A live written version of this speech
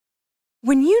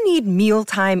When you need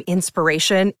mealtime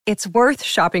inspiration, it's worth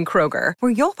shopping Kroger,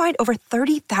 where you'll find over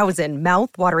 30,000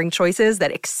 mouth-watering choices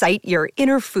that excite your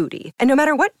inner foodie. And no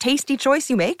matter what tasty choice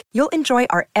you make, you'll enjoy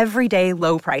our everyday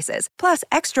low prices, plus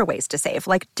extra ways to save,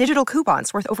 like digital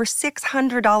coupons worth over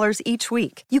 $600 each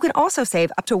week. You can also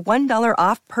save up to $1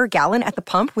 off per gallon at the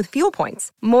pump with fuel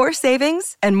points. More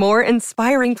savings and more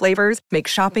inspiring flavors make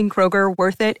shopping Kroger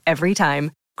worth it every time.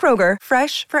 Kroger,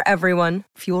 fresh for everyone.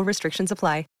 Fuel restrictions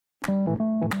apply.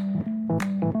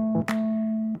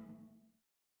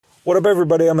 What up,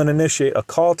 everybody? I'm going to initiate a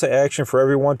call to action for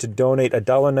everyone to donate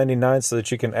 $1.99 so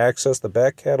that you can access the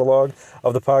back catalog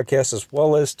of the podcast, as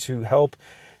well as to help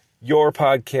your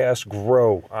podcast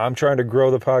grow. I'm trying to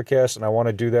grow the podcast, and I want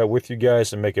to do that with you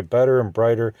guys and make it better and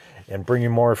brighter and bring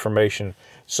you more information.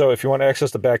 So if you want to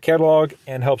access the back catalog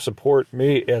and help support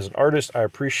me as an artist, I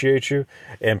appreciate you.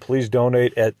 And please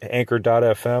donate at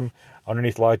anchor.fm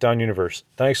underneath Lockdown Universe.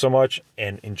 Thanks so much,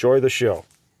 and enjoy the show.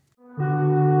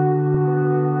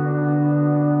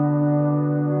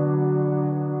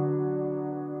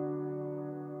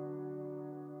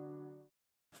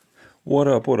 What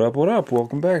up, what up, what up?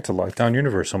 Welcome back to Lockdown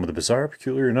Universe, home of the bizarre,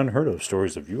 peculiar, and unheard of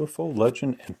stories of UFO,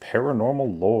 legend, and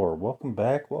paranormal lore. Welcome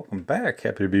back, welcome back.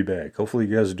 Happy to be back. Hopefully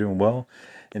you guys are doing well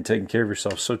and taking care of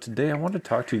yourself. So today I want to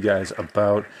talk to you guys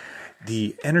about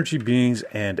the energy beings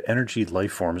and energy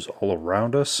life forms all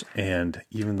around us, and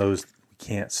even those we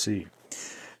can't see.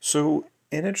 So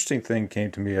an interesting thing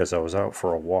came to me as I was out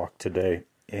for a walk today,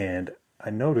 and I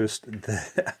noticed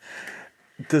that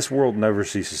this world never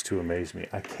ceases to amaze me.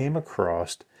 I came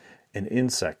across an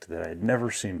insect that I had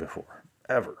never seen before,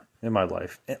 ever in my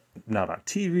life. Not on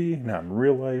TV, not in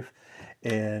real life.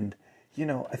 And, you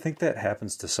know, I think that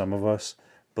happens to some of us,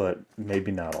 but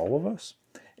maybe not all of us.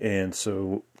 And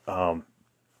so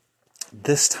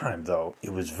this time, though,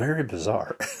 it was very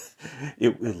bizarre.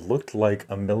 It looked like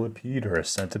a millipede or a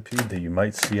centipede that you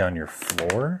might see on your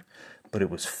floor, but it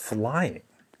was flying.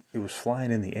 It was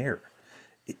flying in the air.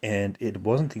 And it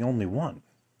wasn't the only one.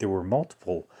 There were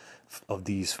multiple of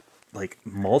these, like,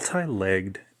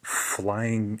 multi-legged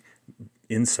flying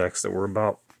insects that were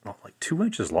about 2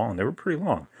 inches long. They were pretty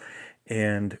long.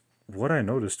 And what I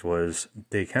noticed was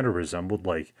they kind of resembled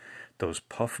like those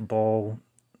puffball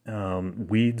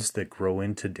weeds that grow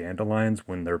into dandelions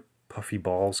when their puffy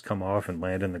balls come off and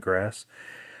land in the grass.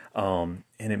 And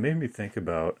it made me think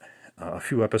about a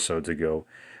few episodes ago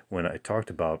when I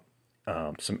talked about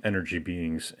some energy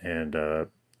beings and an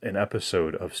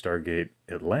episode of Stargate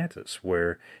Atlantis,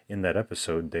 where in that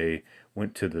episode they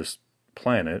went to this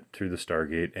planet through the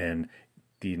Stargate, and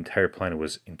the entire planet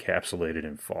was encapsulated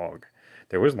in fog.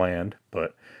 There was land,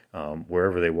 but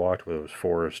wherever they walked, whether it was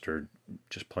forest or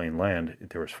just plain land,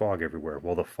 there was fog everywhere.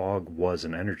 Well, the fog was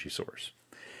an energy source.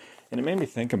 And it made me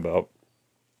think about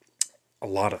a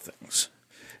lot of things.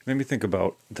 It made me think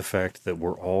about the fact that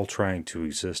we're all trying to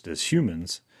exist as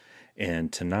humans,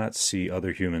 and to not see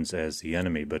other humans as the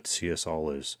enemy, but to see us all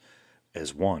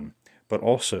as one. But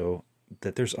also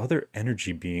that there's other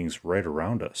energy beings right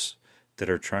around us that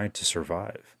are trying to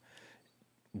survive.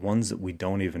 Ones that we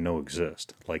don't even know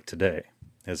exist. Like today,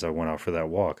 as I went out for that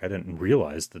walk, I didn't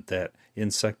realize that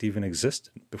insect even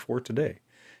existed before today.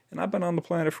 And I've been on the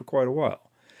planet for quite a while.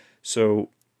 So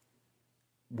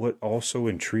what also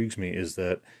intrigues me is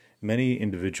that many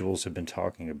individuals have been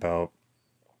talking about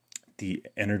the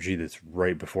energy that's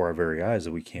right before our very eyes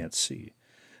that we can't see.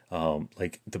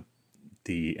 Like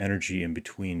the energy in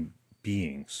between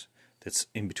beings that's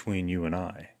in between you and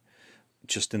I,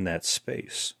 just in that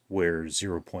space where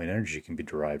 0-point energy can be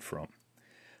derived from.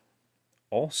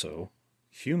 Also,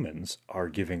 humans are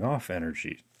giving off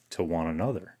energy to one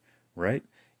another, right?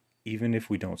 Even if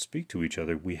we don't speak to each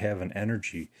other, we have an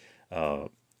energy,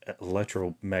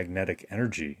 electromagnetic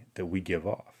energy that we give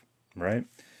off, right?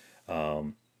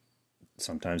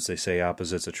 Sometimes they say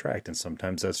opposites attract, and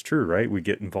sometimes that's true, right? We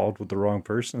get involved with the wrong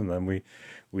person, and then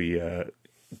we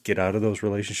get out of those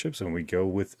relationships, and we go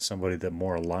with somebody that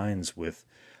more aligns with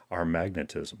our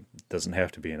magnetism. It doesn't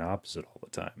have to be an opposite all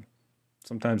the time.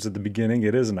 Sometimes at the beginning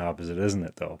it is an opposite, isn't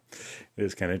it, though? It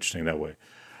is kind of interesting that way.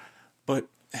 But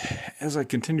as I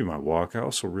continue my walk, I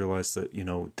also realized that, you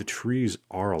know, the trees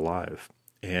are alive.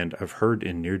 And I've heard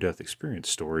in near-death experience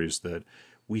stories that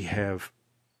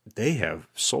they have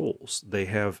souls. They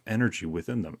have energy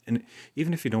within them. And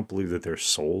even if you don't believe that there's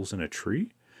souls in a tree,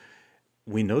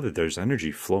 we know that there's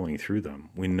energy flowing through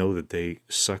them. We know that they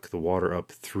suck the water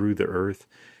up through the earth,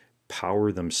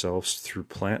 power themselves through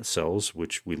plant cells,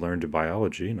 which we learned in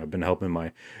biology, and I've been helping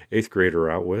my 8th grader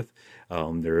out with.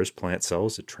 There is plant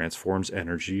cells. It transforms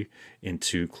energy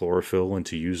into chlorophyll,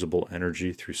 into usable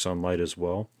energy through sunlight as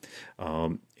well.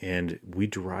 And we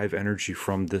derive energy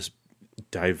from this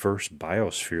diverse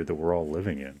biosphere that we're all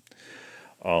living in.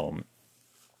 And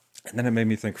then it made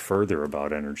me think further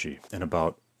about energy and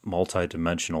about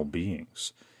multidimensional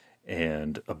beings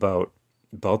and about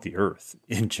the earth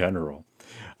in general.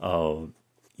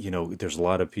 There's a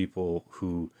lot of people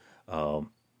who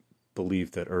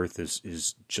believe that earth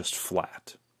is just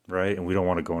flat, right? And we don't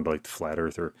want to go into like the flat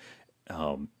earther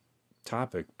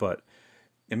topic, but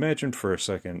imagine for a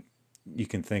second you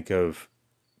can think of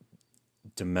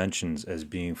dimensions as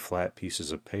being flat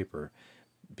pieces of paper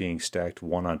being stacked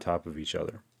one on top of each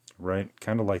other, right?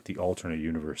 Kind of like the alternate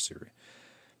universe theory,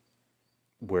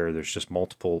 where there's just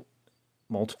multiple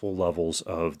levels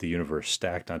of the universe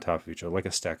stacked on top of each other, like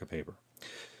a stack of paper.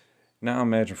 Now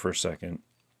imagine for a second,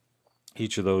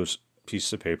 each of those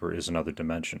pieces of paper is another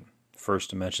dimension. First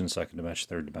dimension, second dimension,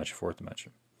 third dimension, fourth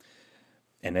dimension.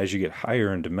 And as you get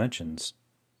higher in dimensions,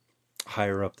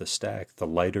 higher up the stack, the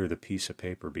lighter the piece of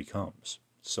paper becomes.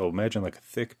 So imagine like a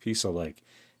thick piece of like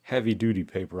heavy duty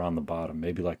paper on the bottom,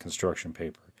 maybe like construction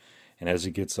paper. And as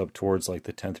it gets up towards like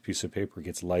the 10th piece of paper, it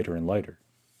gets lighter and lighter.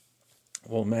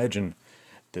 Well, imagine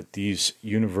that these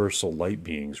universal light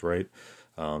beings, right?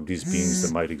 These beings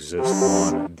that might exist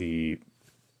on the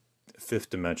fifth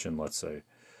dimension, let's say,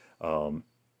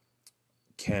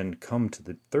 can come to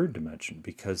the third dimension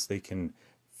because they can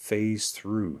phase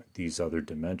through these other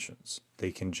dimensions.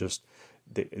 They can just,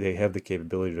 they have the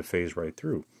capability to phase right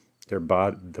through. Their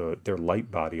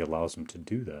light body allows them to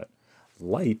do that.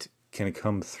 Light can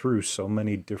come through so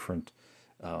many different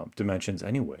dimensions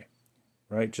anyway,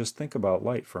 right? Just think about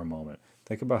light for a moment.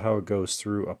 Think about how it goes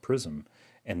through a prism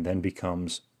and then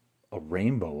becomes a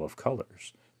rainbow of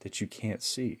colors that you can't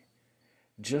see.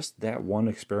 Just that one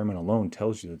experiment alone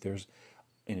tells you that there's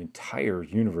an entire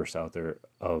universe out there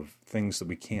of things that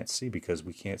we can't see because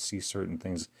we can't see certain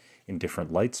things in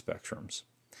different light spectrums.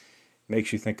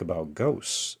 Makes you think about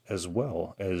ghosts as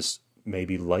well as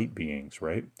maybe light beings,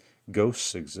 right?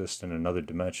 Ghosts exist in another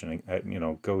dimension.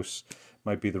 Ghosts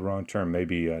might be the wrong term,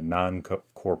 maybe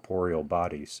non-corporeal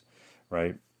bodies,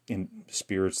 right? In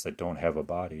spirits that don't have a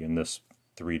body in this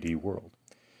 3D world.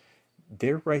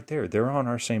 They're right there. They're on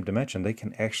our same dimension. They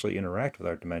can actually interact with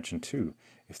our dimension too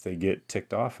if they get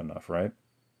ticked off enough, right?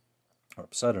 Or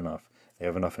upset enough. They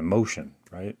have enough emotion,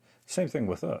 right? Same thing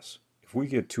with us. If we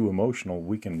get too emotional,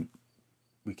 we can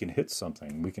hit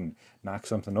something. We can knock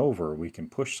something over. We can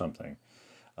push something.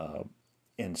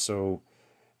 And so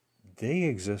they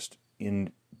exist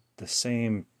in the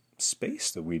same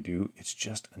space that we do. It's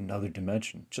just another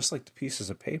dimension. Just like the pieces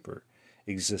of paper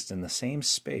exist in the same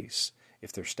space.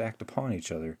 If they're stacked upon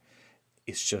each other,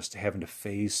 it's just having to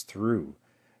phase through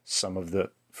some of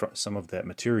that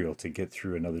material to get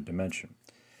through another dimension.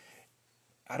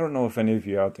 I don't know if any of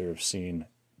you out there have seen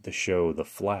the show The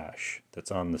Flash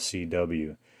that's on the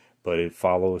CW, but it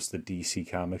follows the DC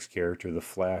Comics character, The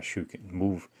Flash, who can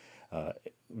move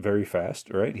very fast,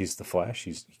 right? He's the Flash.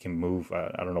 He can move,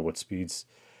 I don't know what speeds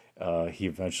he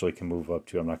eventually can move up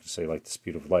to. I'm not going to say like the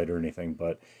speed of light or anything,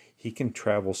 but he can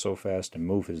travel so fast and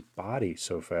move his body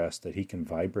so fast that he can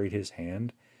vibrate his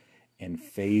hand and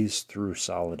phase through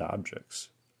solid objects.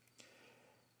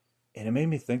 And it made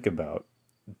me think about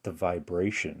the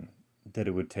vibration that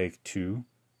it would take to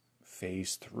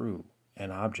phase through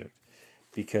an object,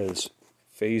 because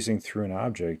phasing through an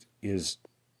object is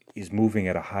moving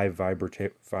at a high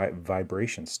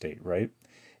vibration state, right?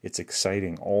 It's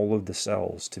exciting all of the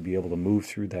cells to be able to move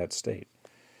through that state.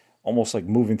 Almost like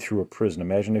moving through a prison.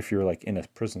 Imagine if you're like in a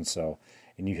prison cell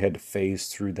and you had to phase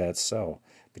through that cell,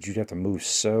 but you'd have to move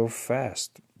so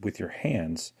fast with your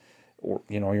hands, or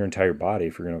your entire body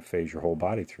if you're going to phase your whole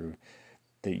body through,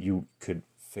 that you could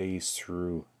phase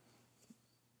through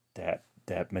that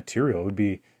material.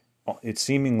 It's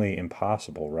seemingly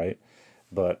impossible, right?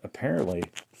 But apparently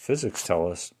physics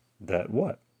tell us that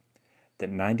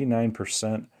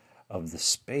 99% of the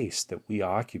space that we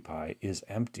occupy is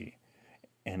empty,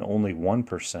 and only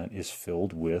 1% is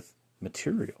filled with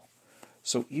material.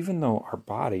 So even though our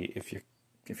body, if you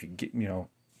get,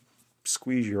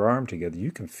 squeeze your arm together,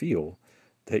 you can feel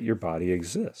that your body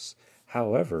exists.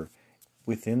 However,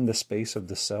 within the space of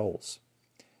the cells,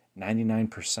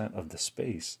 99% of the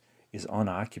space is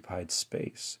unoccupied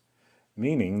space,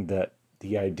 meaning that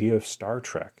the idea of Star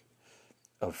Trek,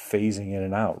 of phasing in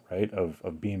and out, right,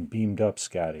 of being beamed up,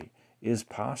 Scotty, is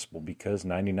possible because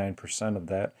 99% of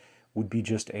that would be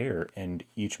just air, and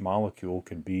each molecule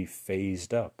could be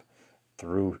phased up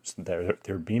through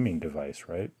their beaming device,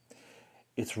 right?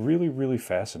 it's really, really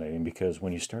fascinating because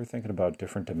when you start thinking about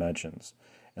different dimensions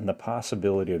and the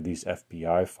possibility of these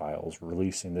FBI files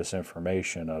releasing this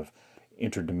information of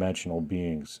interdimensional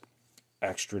beings,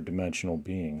 extra dimensional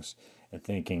beings, and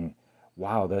thinking,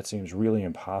 wow, that seems really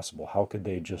impossible. How could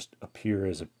they just appear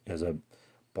as a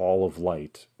ball of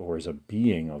light or as a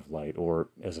being of light or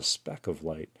as a speck of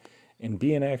light and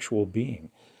be an actual being?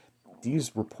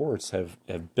 These reports have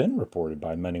been reported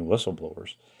by many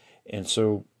whistleblowers. And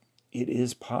so it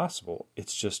is possible.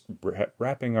 It's just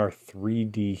wrapping our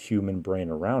 3D human brain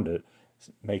around it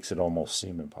makes it almost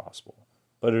seem impossible.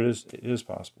 But it is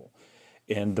possible.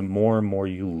 And the more and more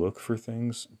you look for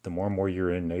things, the more and more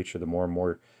you're in nature, the more and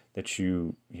more that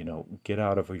you get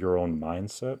out of your own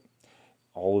mindset,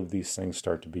 all of these things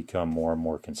start to become more and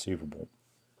more conceivable.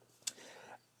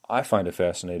 I find it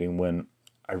fascinating when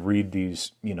I read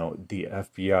these, the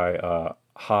FBI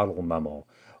HODL memo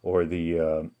or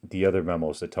the other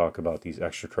memos that talk about these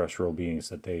extraterrestrial beings,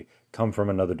 that they come from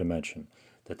another dimension,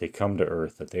 that they come to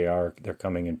Earth, that they're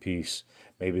coming in peace.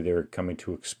 Maybe they're coming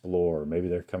to explore. Maybe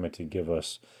they're coming to give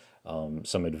us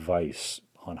some advice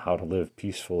on how to live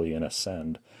peacefully and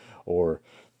ascend, or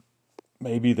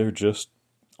maybe they're just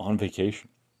on vacation,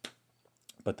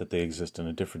 but that they exist in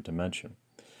a different dimension.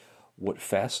 What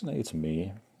fascinates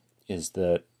me is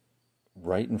that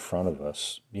right in front of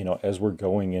us, as we're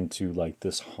going into like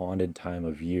this haunted time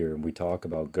of year, and we talk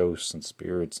about ghosts and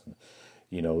spirits, and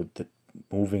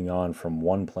moving on from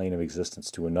one plane of existence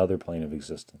to another plane of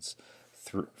existence,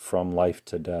 from life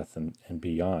to death and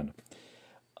beyond,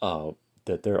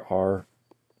 that there are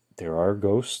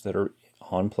ghosts that are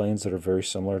on planes that are very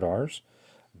similar to ours.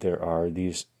 There are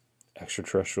these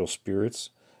extraterrestrial spirits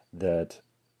that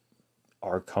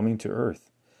are coming to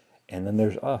Earth. And then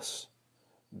there's us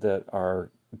that are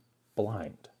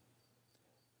blind.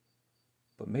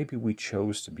 But maybe we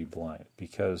chose to be blind,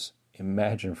 because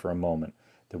imagine for a moment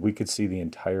that we could see the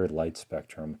entire light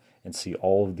spectrum and see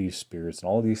all of these spirits and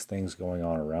all these things going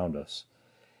on around us.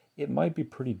 It might be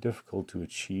pretty difficult to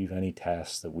achieve any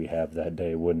tasks that we have that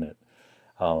day, wouldn't it?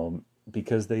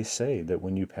 Because they say that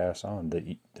when you pass on,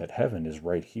 that heaven is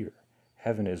right here.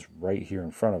 Heaven is right here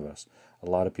in front of us. A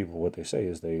lot of people, what they say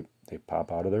is they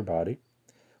pop out of their body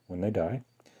when they die,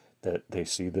 that they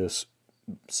see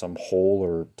some hole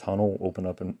or tunnel open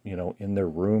up in their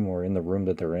room, or in the room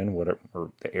that they're in, whatever,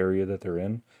 or the area that they're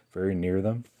in, very near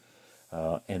them,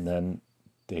 and then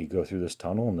they go through this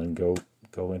tunnel and then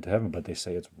go into heaven. But they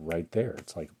say it's right there.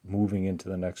 It's like moving into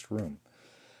the next room.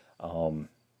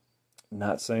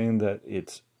 Not saying that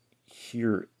it's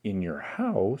here in your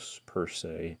house per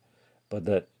se, but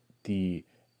that the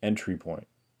entry point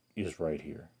is right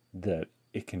here, that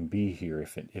it can be here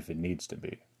if it needs to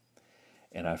be.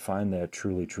 And I find that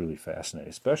truly, truly fascinating,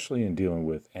 especially in dealing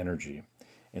with energy.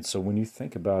 And so when you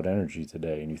think about energy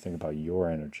today, and you think about your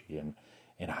energy and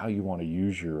how you want to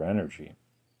use your energy,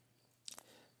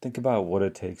 think about what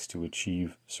it takes to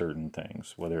achieve certain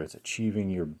things, whether it's achieving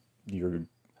your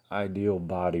ideal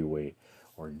body weight,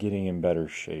 or getting in better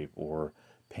shape, or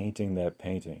painting that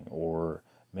painting, or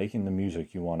making the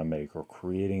music you want to make, or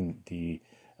creating the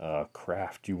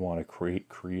craft you want to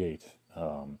create,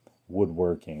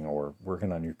 woodworking, or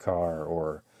working on your car,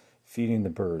 or feeding the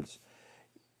birds.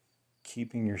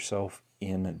 Keeping yourself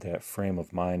in that frame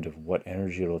of mind of what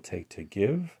energy it'll take to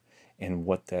give, and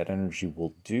what that energy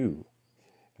will do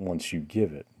once you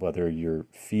give it, whether you're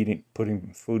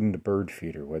putting food in the bird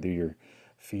feeder, whether you're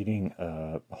feeding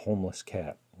a homeless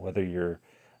cat, whether you're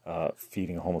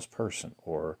feeding a homeless person,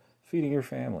 or feeding your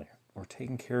family, or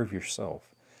taking care of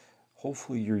yourself.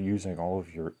 Hopefully you're using all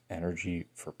of your energy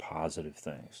for positive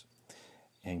things.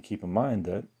 And keep in mind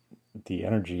that the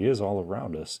energy is all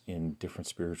around us in different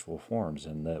spiritual forms,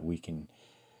 and that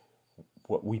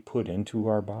what we put into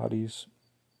our bodies,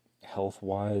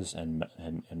 health-wise and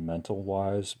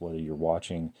mental-wise, whether you're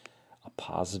watching a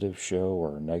positive show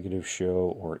or a negative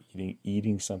show, or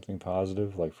eating something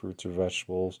positive like fruits or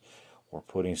vegetables, or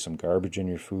putting some garbage in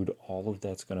your food, all of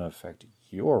that's going to affect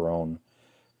your own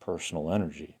personal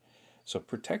energy. So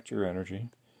protect your energy,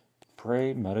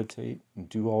 pray, meditate, and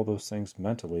do all those things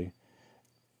mentally.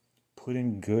 Put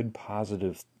in good,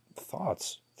 positive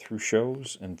thoughts through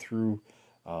shows and through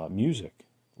music.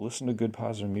 Listen to good,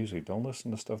 positive music. Don't listen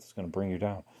to stuff that's going to bring you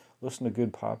down. Listen to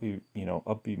good, poppy,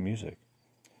 upbeat music.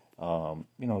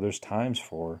 There's times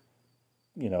for,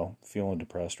 feeling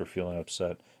depressed or feeling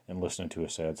upset and listening to a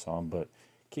sad song, but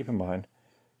keep in mind,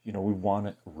 we want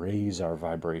to raise our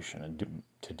vibration, and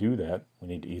to do that, we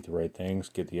need to eat the right things,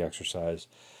 get the exercise,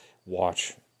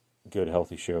 watch good,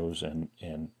 healthy shows, and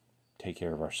take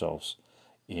care of ourselves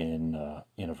in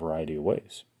a variety of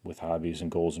ways with hobbies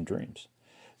and goals and dreams.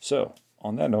 So,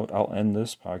 on that note, I'll end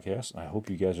this podcast. I hope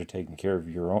you guys are taking care of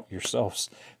yourselves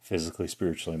physically,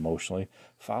 spiritually, emotionally,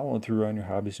 following through on your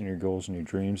hobbies and your goals and your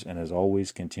dreams, and as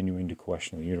always, continuing to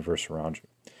question the universe around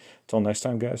you. Until next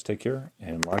time, guys, take care,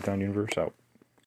 and Lockdown Universe out.